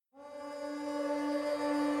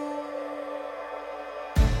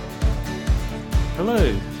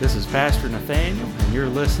Hello, this is Pastor Nathaniel, and you're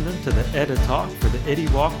listening to the Edda Talk for the Eddie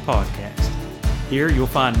Walk podcast. Here you'll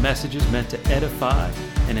find messages meant to edify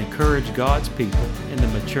and encourage God's people in the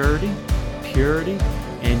maturity, purity,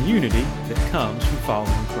 and unity that comes from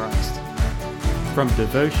following Christ. From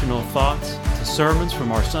devotional thoughts to sermons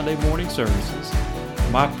from our Sunday morning services,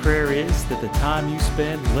 my prayer is that the time you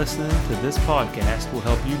spend listening to this podcast will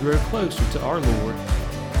help you grow closer to our Lord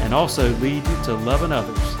and also lead you to loving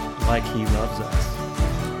others like He loves us.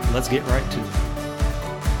 Let's get right to it.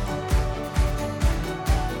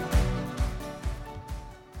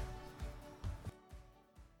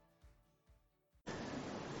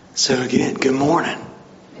 So again, good morning.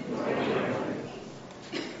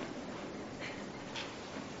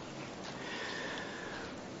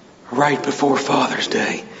 Right before Father's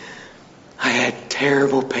Day, I had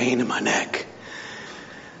terrible pain in my neck.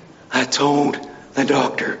 I told the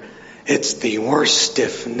doctor, it's the worst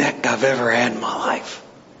stiff neck I've ever had in my life.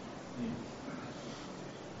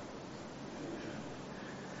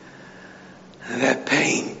 And that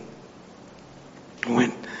pain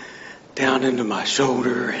went down into my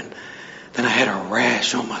shoulder, and then I had a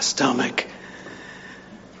rash on my stomach.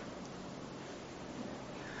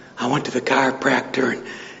 I went to the chiropractor and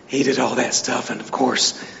he did all that stuff, and of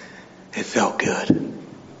course, it felt good.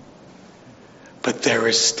 But there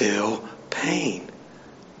is still pain.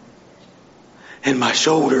 In my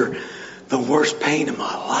shoulder, the worst pain in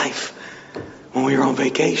my life when we were on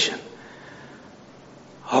vacation.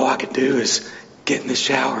 All I could do is get in the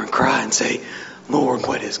shower and cry and say, Lord,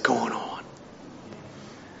 what is going on?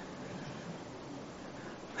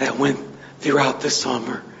 That went throughout the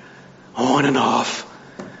summer, on and off.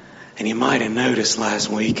 And you might have noticed last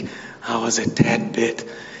week I was a tad bit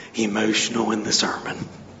emotional in the sermon.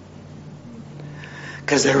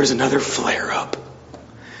 Because there was another flare-up.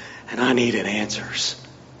 And I needed answers.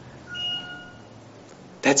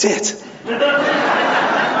 That's it.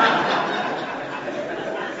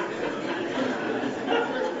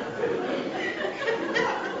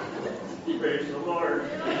 Praise the Lord.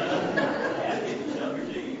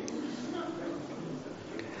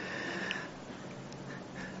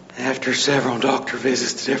 After several doctor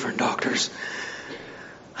visits to different doctors,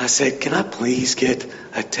 I said, can I please get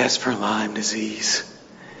a test for Lyme disease?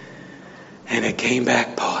 And it came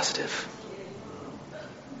back positive.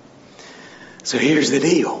 So here's the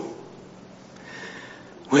deal.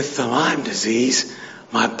 With the Lyme disease,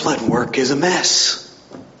 my blood work is a mess.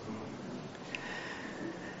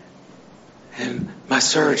 And my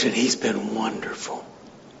surgeon, he's been wonderful.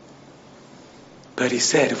 But he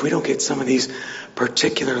said, if we don't get some of these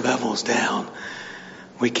particular levels down,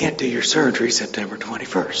 we can't do your surgery September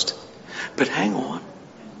 21st. But hang on.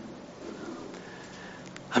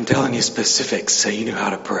 I'm telling you specifics so you know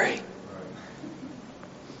how to pray.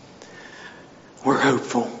 We're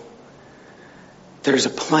hopeful. There's a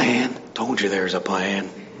plan. Told you there's a plan.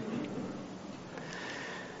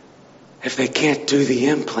 If they can't do the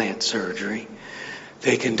implant surgery,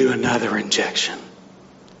 they can do another injection.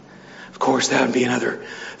 Of course, that would be another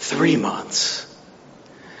 3 months.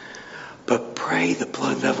 But pray the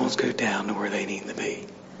blood levels go down to where they need to be.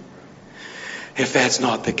 If that's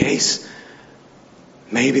not the case,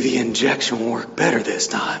 maybe the injection will work better this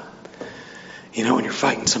time. You know, when you're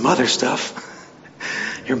fighting some other stuff,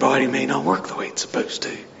 your body may not work the way it's supposed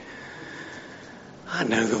to. I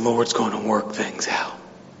know the Lord's going to work things out.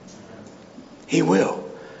 He will.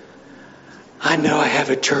 I know I have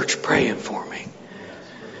a church praying for me.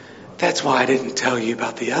 That's why I didn't tell you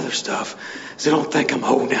about the other stuff, so don't think I'm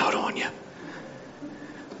holding out on you.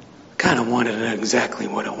 Kind of wanted to know exactly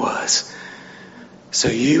what it was, so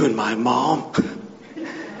you and my mom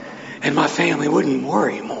and my family wouldn't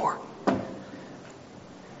worry more.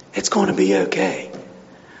 It's going to be okay.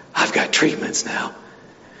 I've got treatments now.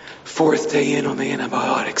 4th day in on the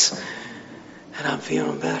antibiotics, and I'm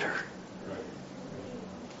feeling better.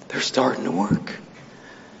 They're starting to work.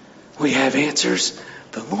 We have answers.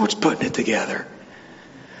 The Lord's putting it together.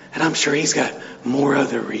 And I'm sure He's got more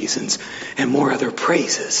other reasons and more other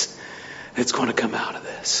praises that's going to come out of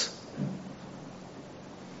this.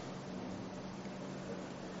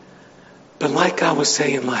 But like I was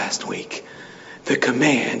saying last week, the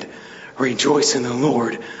command, rejoice in the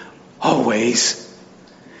Lord, always,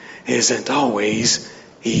 isn't always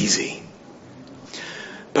easy.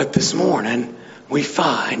 But this morning, we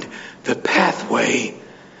find the pathway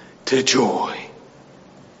to joy.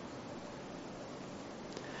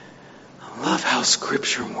 I love how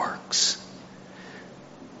Scripture works.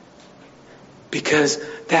 Because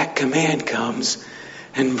that command comes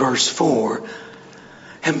in verse 4,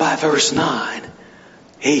 and by verse 9,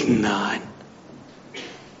 8 and 9,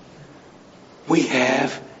 we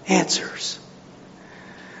have answers.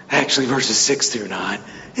 Actually, verses 6 through 9,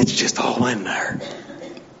 it's just all in there.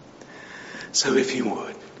 So if you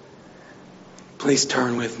would, please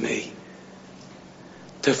turn with me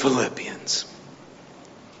to Philippians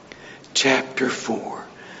chapter 4,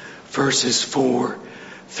 verses 4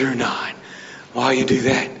 through 9. While you do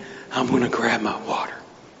that, I'm going to grab my water.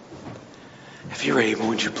 If you're able,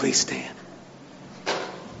 would you please stand?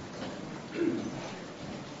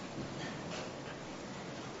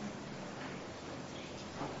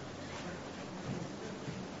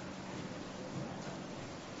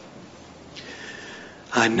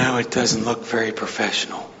 I know it doesn't look very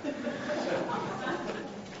professional.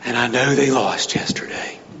 And I know they lost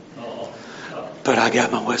yesterday. But I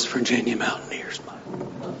got my West Virginia Mountaineers.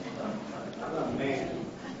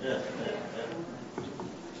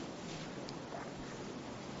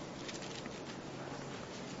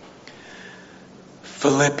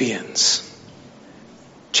 Philippians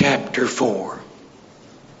chapter 4,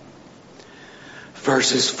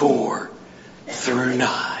 verses 4 through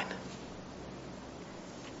 9.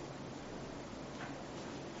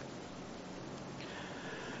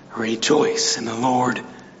 Rejoice in the Lord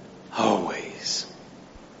always.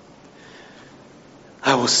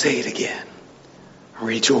 I will say it again.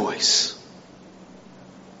 Rejoice.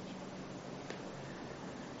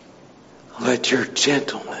 Let your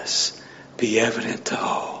gentleness be evident to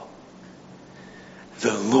all.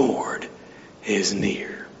 The Lord is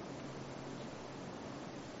near.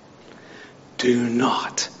 Do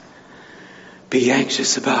not be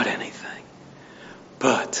anxious about anything,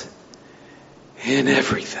 but in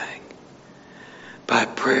everything, by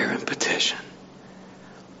prayer and petition,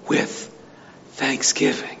 with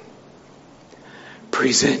thanksgiving,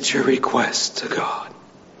 present your requests to God.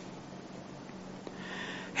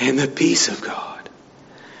 And the peace of God,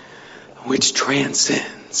 which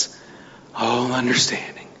transcends all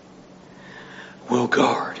understanding, will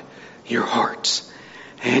guard your hearts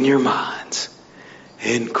and your minds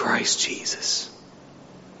in Christ Jesus.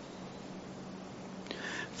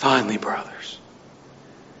 Finally, brothers,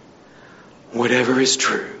 whatever is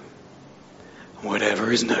true,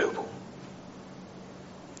 whatever is noble,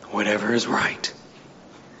 whatever is right,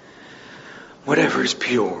 whatever is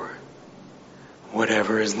pure,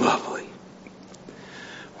 whatever is lovely,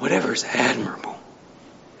 whatever is admirable,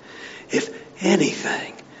 if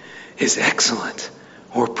anything is excellent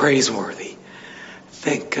or praiseworthy,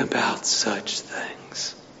 think about such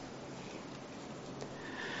things.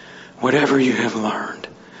 Whatever you have learned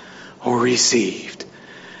or received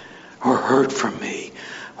or heard from me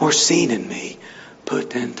or seen in me,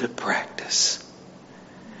 put into practice.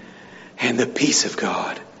 And the peace of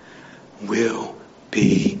God will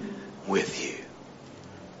be with you.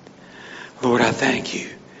 Lord, I thank you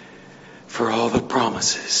for all the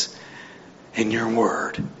promises in your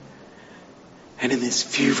word and in these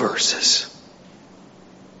few verses.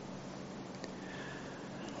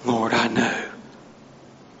 Lord, I know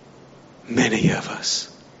many of us,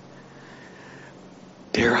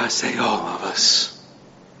 dare I say all of us,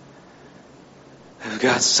 have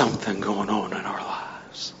got something going on in our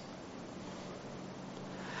lives.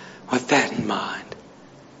 With that in mind,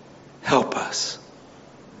 help us.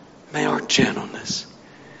 May our gentleness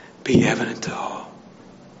be evident to all.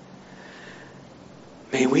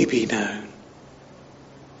 May we be known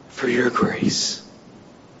for your grace.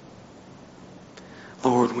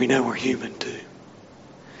 Lord, we know we're human too.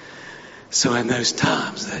 So in those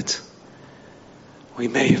times that we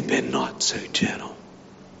may have been not so gentle,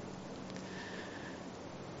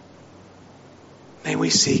 may we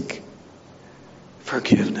seek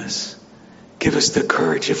forgiveness. Give us the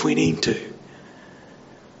courage if we need to,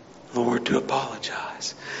 Lord, to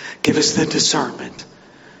apologize. Give us the discernment.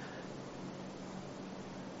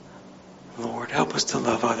 Lord, help us to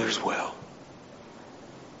love others well.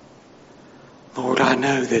 Lord, I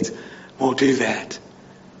know that we'll do that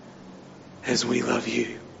as we love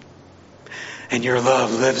you. And your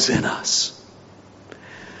love lives in us.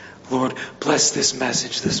 Lord, bless this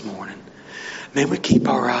message this morning. May we keep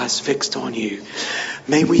our eyes fixed on you.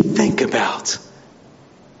 May we think about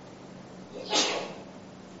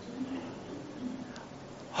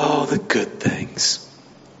all the good things.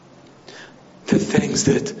 The things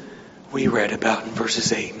that we read about in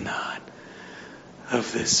verses 8 and 9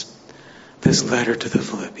 of this letter to the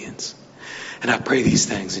Philippians. And I pray these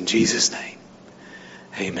things in Jesus' name.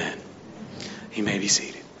 Amen. You may be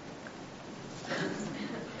seated.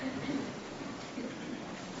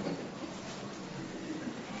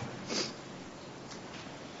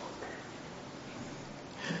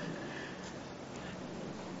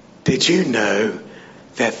 Did you know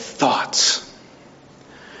that thoughts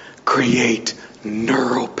create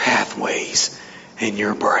neural pathways in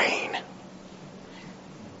your brain.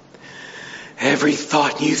 Every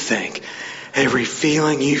thought you think, every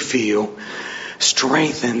feeling you feel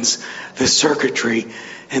strengthens the circuitry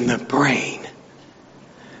in the brain.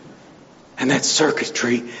 And that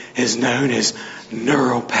circuitry is known as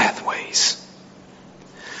neural pathways.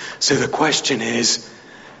 So the question is,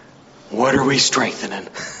 what are we strengthening?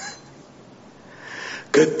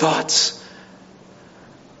 Good thoughts?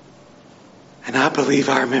 And I believe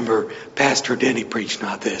I remember Pastor Denny preaching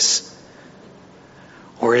on this.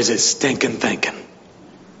 Or is it stinking thinking?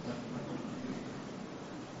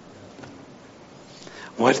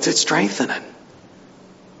 What's it strengthening?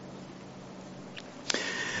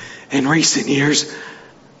 In recent years,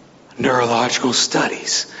 neurological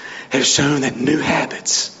studies have shown that new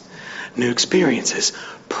habits, new experiences,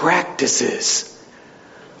 practices.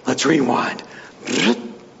 Let's rewind.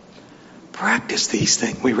 Practice these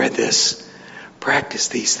things. We read this. Practice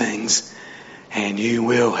these things and you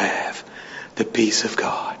will have the peace of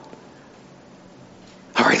God.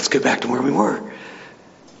 All right, let's go back to where we were.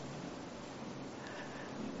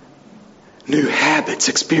 New habits,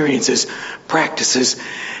 experiences, practices,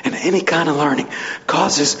 and any kind of learning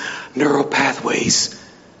causes neural pathways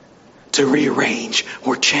to rearrange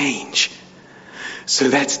or change. So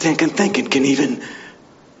that stinking thinking can even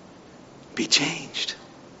be changed.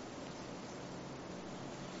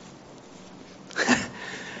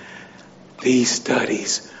 These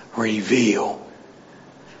studies reveal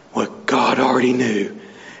what God already knew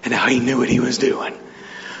and how He knew what He was doing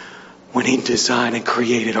when He designed and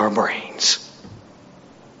created our brains.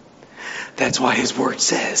 That's why His Word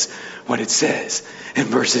says what it says in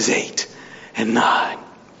verses 8 and 9.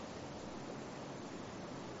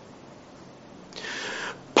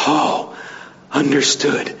 Paul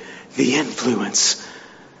understood the influence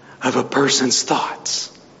of a person's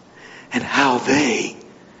thoughts and how they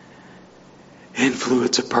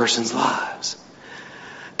influence a person's lives.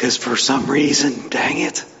 Because for some reason, dang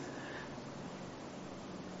it,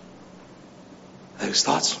 those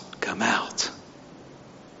thoughts come out.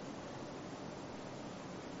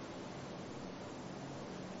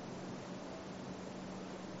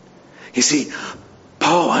 You see,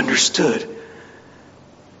 Paul understood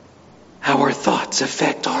how our thoughts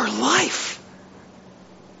affect our life.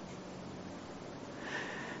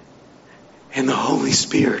 And the Holy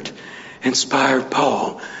Spirit inspired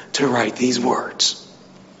Paul to write these words.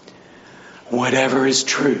 Whatever is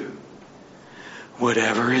true,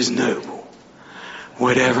 whatever is noble,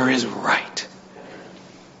 whatever is right,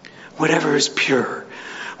 whatever is pure,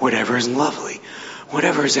 whatever is lovely,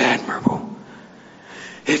 whatever is admirable,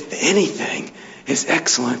 if anything is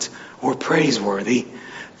excellent or praiseworthy,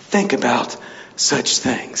 think about such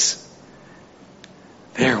things.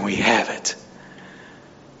 There we have it.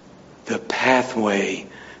 The pathway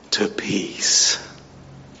to peace.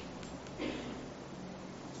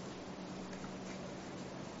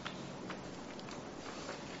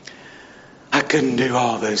 I couldn't do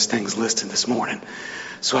all those things listed this morning,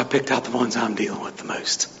 so I picked out the ones I'm dealing with the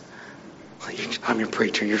most. I'm your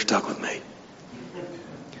preacher, you're stuck with me.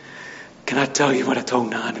 Can I tell you what I told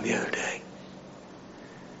Nina the other day?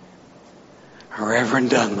 Reverend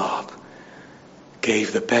Dunlop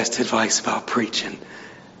gave the best advice about preaching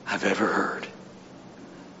I've ever heard.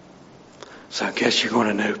 So I guess you're going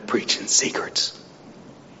to know preaching secrets.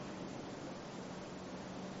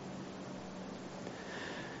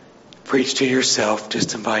 Preach to yourself,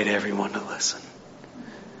 just invite everyone to listen.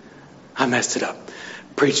 I messed it up.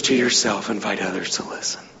 Preach to yourself, invite others to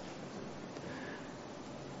listen.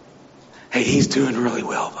 Hey, he's doing really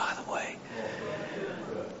well, by the way.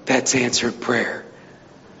 That's answered prayer.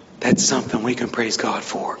 That's something we can praise God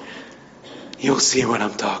for. You'll see what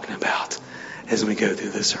I'm talking about as we go through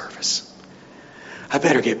the service. I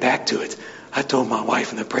better get back to it. I told my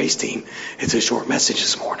wife and the praise team it's a short message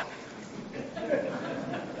this morning.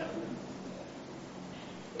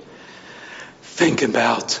 Think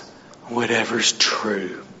about whatever's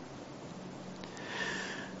true.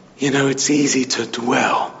 You know, it's easy to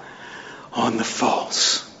dwell on the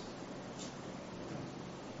false.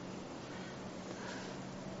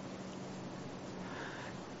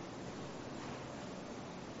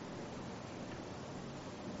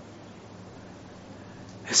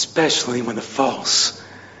 Especially when the false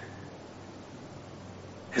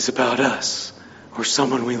is about us or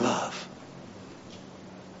someone we love.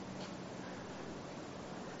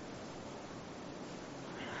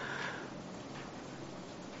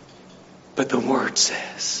 But the Word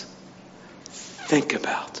says, think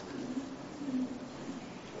about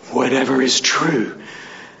whatever is true.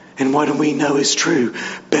 And what do we know is true?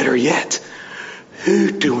 Better yet,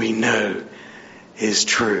 Who do we know is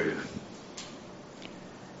true?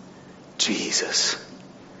 Jesus.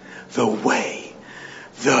 The way,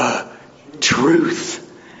 the truth,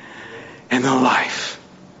 and the life.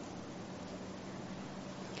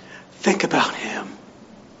 Think about Him.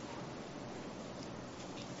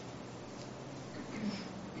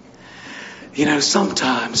 You know,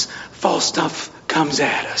 sometimes false stuff comes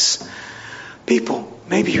at us. People,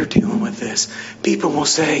 maybe you're dealing with this. People will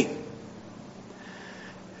say,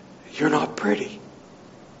 "You're not pretty."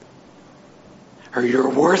 Or "You're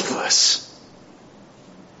worthless."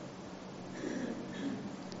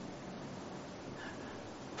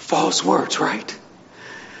 False words, right?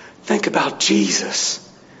 Think about Jesus.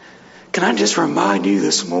 Can I just remind you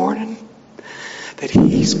this morning that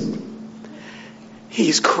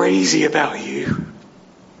He's crazy about you.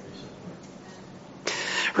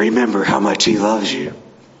 Remember how much He loves you.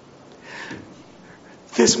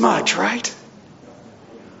 This much, right?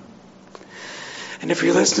 And if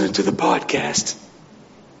you're listening to the podcast,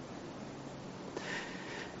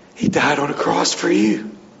 He died on a cross for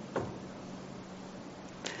you.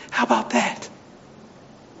 How about that?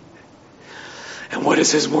 And what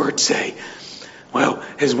does His Word say? Well,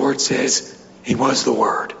 His Word says He was the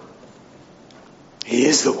Word. He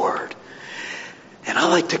is the Word. And I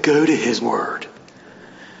like to go to His Word.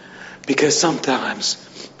 Because sometimes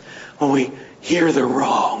when we hear the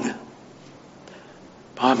wrong,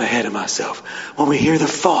 I'm ahead of myself. When we hear the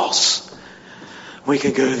false, we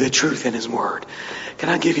can go to the truth in His Word. Can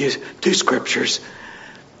I give you 2 scriptures?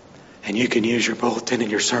 And you can use your bulletin and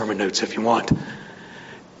your sermon notes if you want.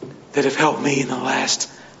 That have helped me in the last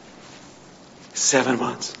 7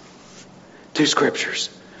 months. 2 scriptures.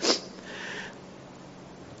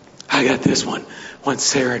 I got this one when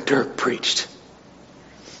Sarah and Dirk preached.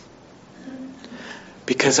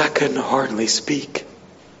 Because I couldn't hardly speak.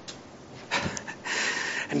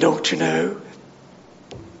 And don't you know,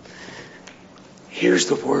 here's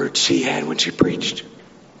the word she had when she preached.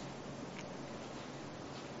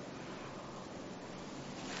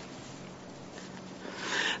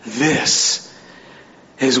 This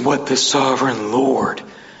is what the sovereign Lord,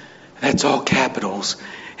 that's all capitals,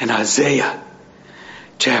 in Isaiah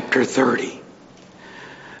chapter 30,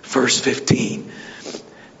 verse 15.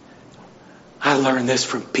 I learned this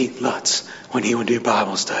from Pete Lutz when he would do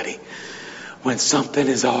Bible study. When something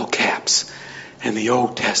is all caps in the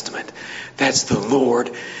Old Testament, that's the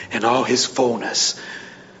Lord in all His fullness.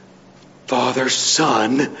 Father,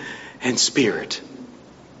 Son, and Spirit.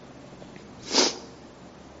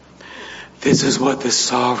 This is what the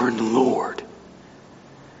sovereign Lord,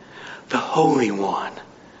 the Holy One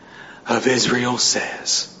of Israel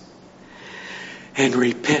says. And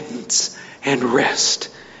repentance and rest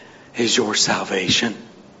is your salvation.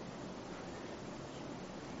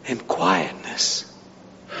 And quietness.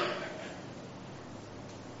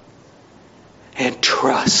 And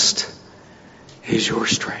trust is your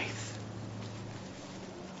strength.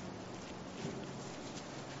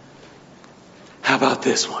 How about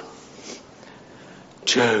this one?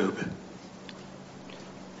 Job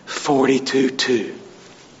 42:2.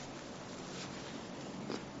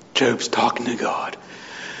 Job's talking to God,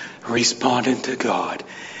 responding to God.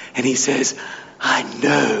 And he says, I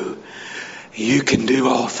know you can do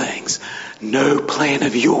all things. No plan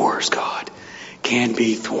of yours, God, can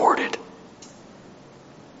be thwarted.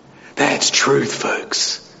 That's truth,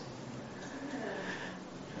 folks.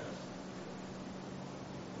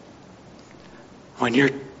 When you're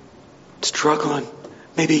struggling,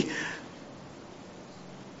 maybe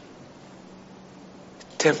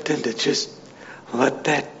tempted to just let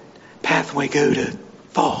that pathway go to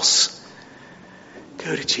false.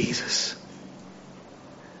 Go to Jesus.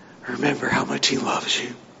 Remember how much He loves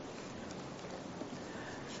you.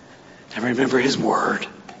 And remember His Word.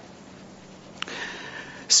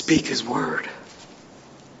 Speak His Word.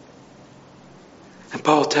 And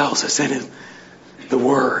Paul tells us in the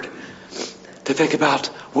Word to think about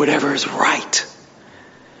whatever is right.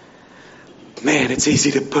 Man, it's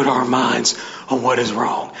easy to put our minds on what is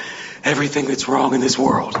wrong. Everything that's wrong in this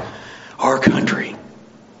world, our country.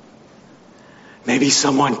 Maybe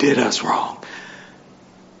someone did us wrong.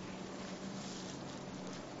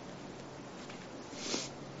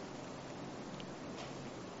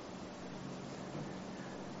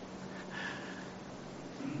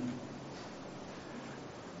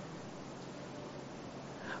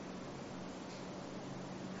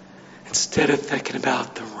 Instead of thinking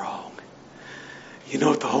about the wrong, you know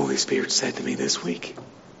what the Holy Spirit said to me this week?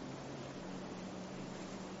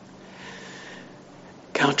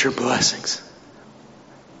 Count your blessings.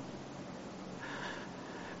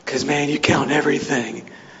 Because, man, you count everything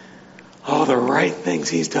all the right things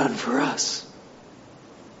He's done for us.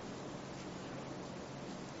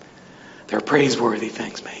 They're praiseworthy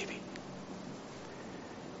things, maybe.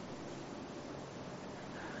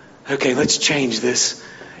 Okay, let's change this.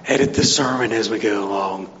 Edit the sermon as we go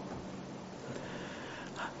along.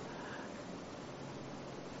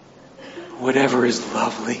 Whatever is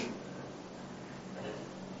lovely.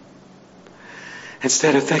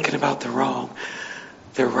 Instead of thinking about the wrong,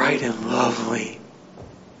 the right and lovely.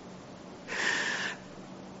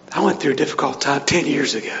 I went through a difficult time 10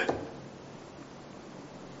 years ago.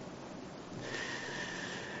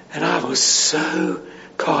 And I was so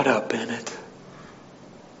caught up in it.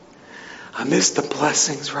 I missed the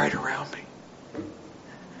blessings right around me.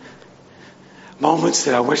 Moments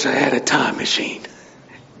that I wish I had a time machine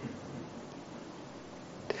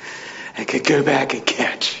and could go back and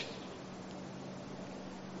catch.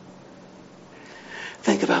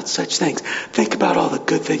 Think about such things. Think about all the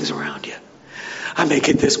good things around you. I may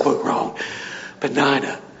get this quote wrong, but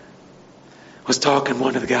Nina was talking to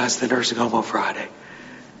one of the guys at the nursing home on Friday.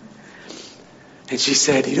 And she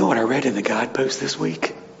said, you know what I read in the guidepost this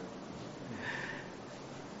week?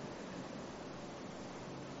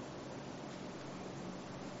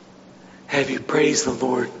 Have you praised the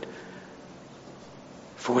Lord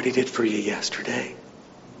for what He did for you yesterday?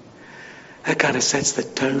 That kind of sets the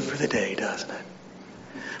tone for the day, doesn't it?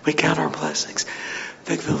 We count our blessings.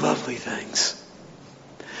 Think of the lovely things.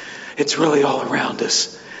 It's really all around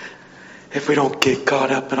us if we don't get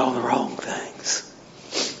caught up in all the wrong things.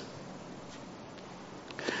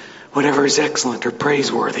 Whatever is excellent or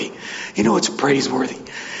praiseworthy. You know what's praiseworthy?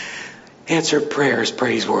 Answered prayer is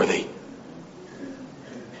praiseworthy.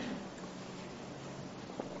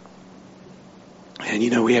 And you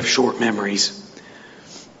know, we have short memories.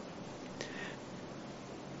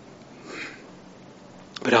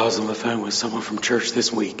 But I was on the phone with someone from church this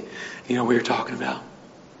week. You know what we were talking about?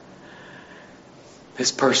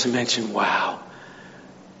 This person mentioned, wow,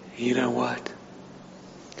 you know what?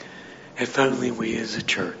 If only we as a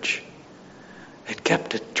church had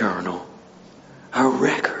kept a journal, a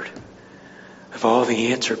record of all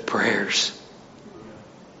the answered prayers.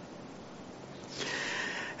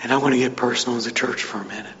 And I want to get personal as a church for a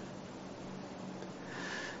minute.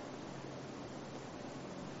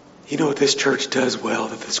 You know what this church does well,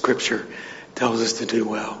 that the Scripture tells us to do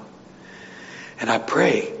well? And I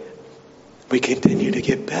pray we continue to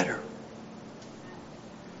get better.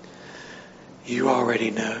 You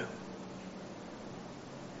already know.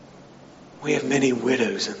 We have many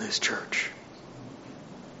widows in this church.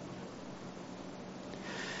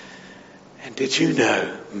 And did you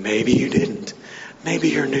know, maybe you didn't, maybe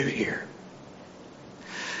you're new here.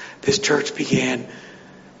 This church began,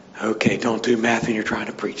 okay, don't do math when you're trying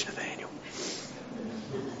to preach, Nathaniel.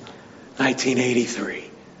 1983.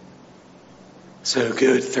 So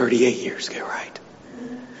good, 38 years ago, right?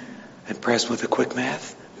 Impressed with the quick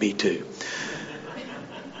math? Me too.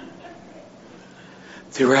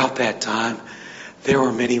 Throughout that time, there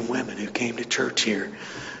were many women who came to church here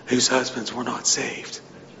whose husbands were not saved.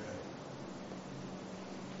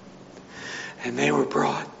 And they were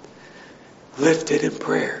brought, lifted in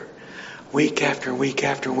prayer, week after week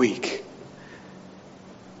after week.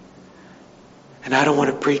 And I don't want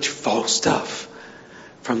to preach false stuff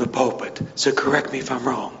from the pulpit, so correct me if I'm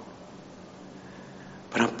wrong.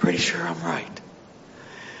 But I'm pretty sure I'm right.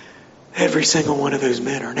 Every single one of those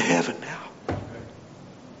men are in heaven now.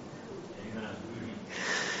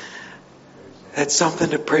 That's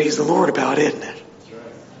something to praise the Lord about, isn't it?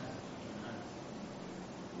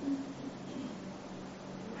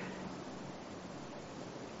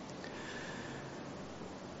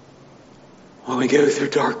 When we go through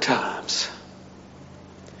dark times,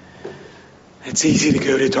 it's easy to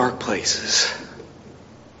go to dark places.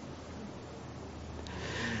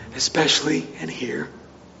 Especially in here.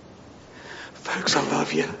 Folks, I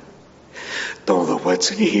love you. Don't let what's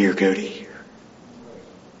in here go to here.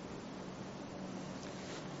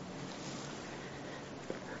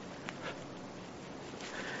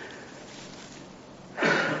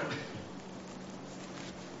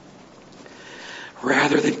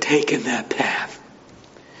 Rather than taking that path,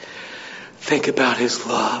 think about His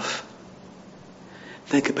love.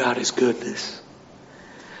 Think about His goodness.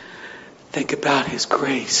 Think about His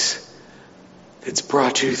grace that's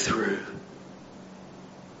brought you through.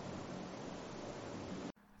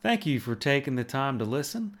 Thank you for taking the time to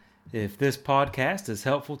listen. If this podcast is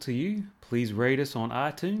helpful to you, please rate us on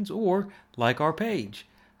iTunes or like our page,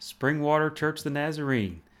 Springwater Church the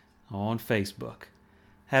Nazarene, on Facebook.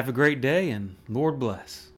 Have a great day and Lord bless.